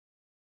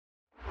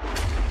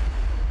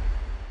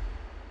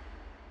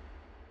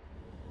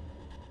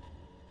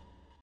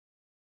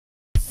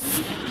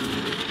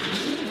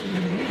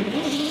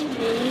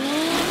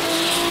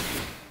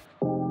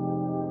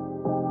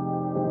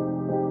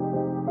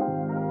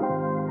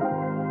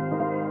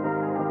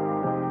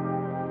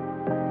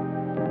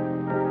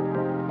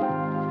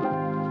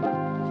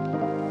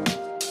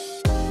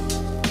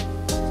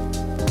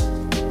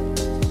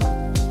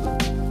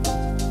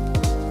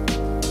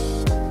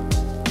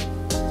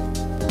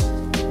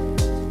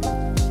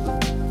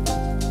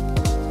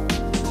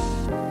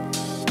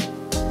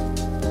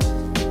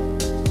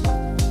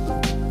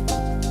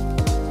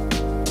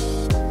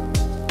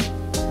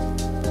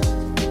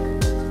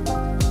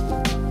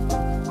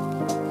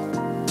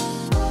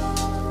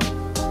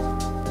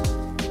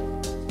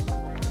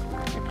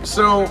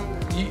So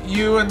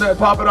you and the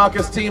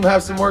Papadakis team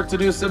have some work to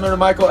do similar to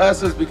Michael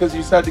S's, because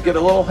you just had to get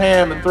a little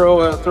ham and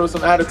throw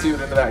some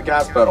attitude into that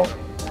gas pedal.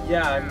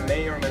 Yeah, I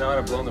may or may not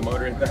have blown the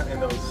motor in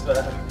those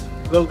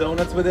little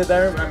donuts with it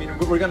there. I mean,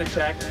 we're gonna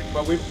check,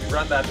 but we've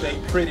run that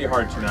thing pretty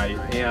hard tonight.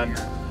 And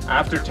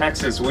after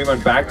Texas, we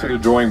went back to the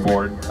drawing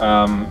board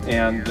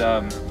and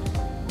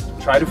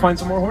tried to find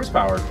some more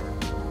horsepower.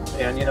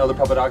 And you know, the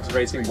Papadakis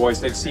racing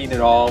boys, they've seen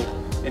it all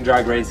in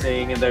drag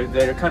racing, and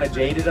they're kind of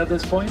jaded at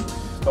this point.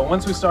 But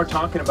once we start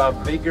talking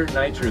about bigger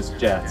nitrous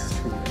jets,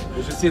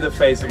 you should see the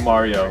face of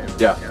Mario.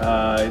 Yeah.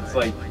 It's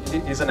like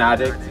he's an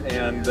addict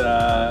and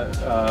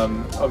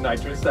of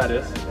nitrous, that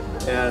is.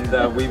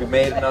 And we've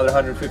made another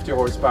 150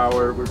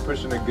 horsepower. We're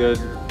pushing a good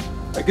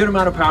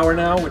amount of power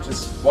now, which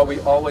is what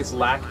we always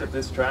lacked at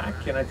this track.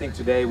 And I think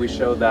today we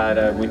showed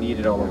that we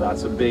needed all of that.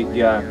 So big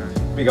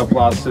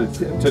applause to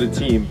the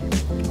team.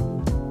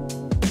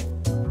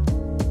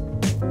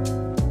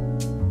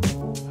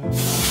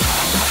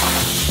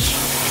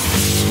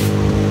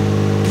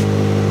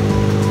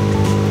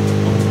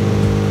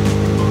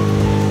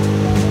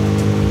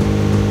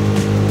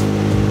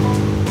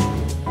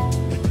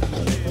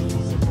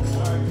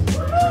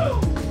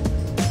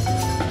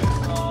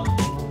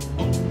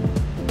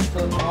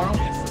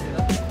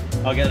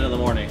 I'll get it in the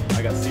morning.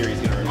 I got Siri's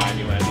gonna remind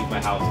me when I leave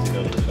my house to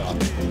go to the shop.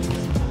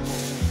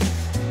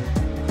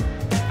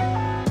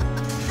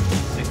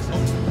 6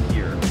 is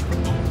here.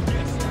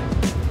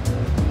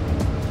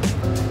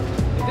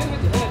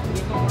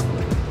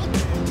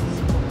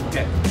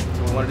 Okay, so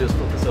what we want to do is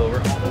flip this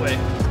over all the way,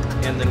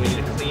 and then we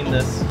need to clean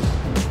this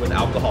with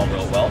alcohol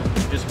real well.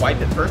 Just wipe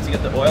it first to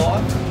get the oil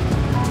off,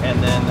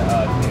 and then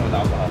clean it with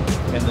alcohol,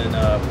 and then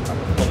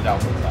pull it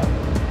out from the top.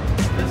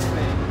 This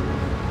thing.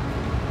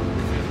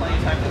 Plenty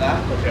of time for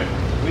that. Okay.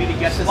 We need to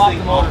get this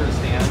thing off the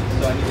stand,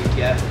 so I need to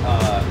get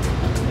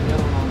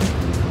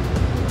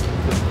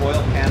the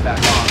oil pan back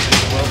on. The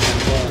oil pan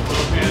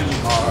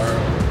rolls are.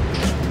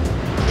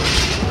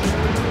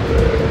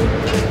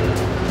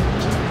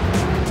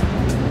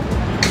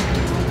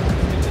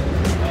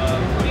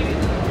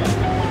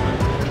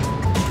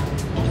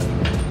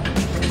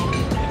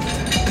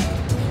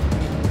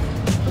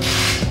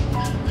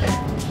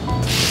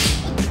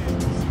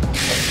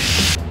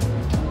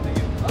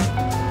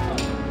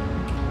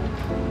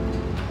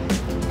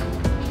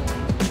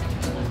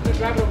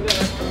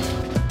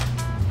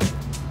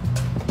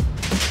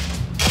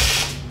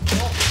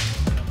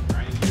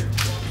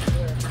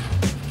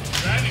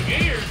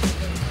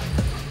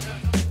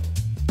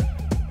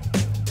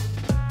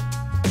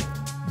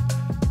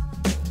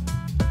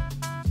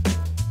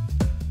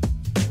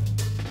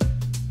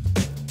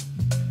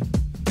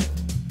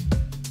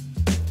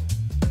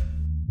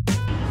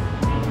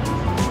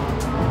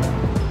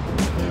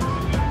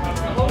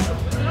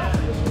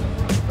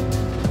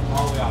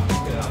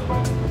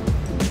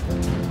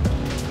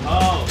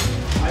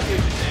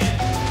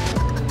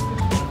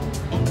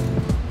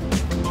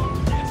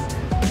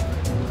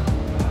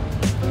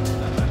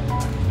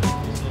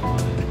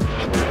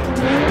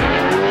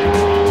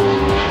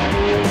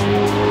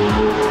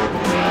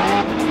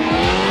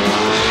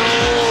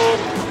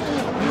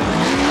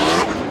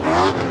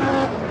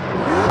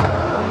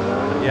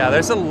 Yeah,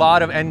 there's a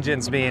lot of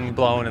engines being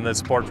blown in the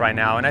sport right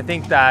now, and I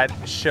think that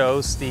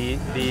shows the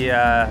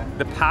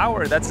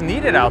power that's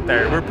needed out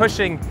there. We're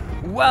pushing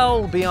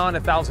well beyond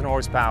 1,000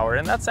 horsepower,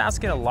 and that's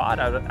asking a lot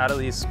out of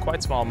these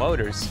quite small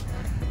motors.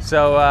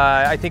 So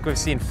I think we've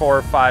seen 4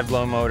 or 5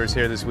 blown motors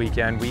here this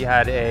weekend. We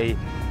had a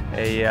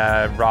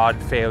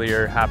rod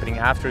failure happening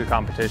after the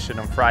competition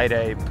on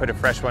Friday, put a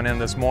fresh one in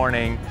this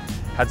morning,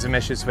 had some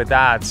issues with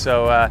that.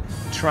 So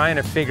trying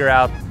to figure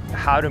out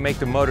how to make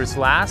the motors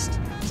last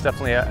is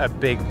definitely a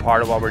big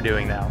part of what we're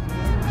doing now.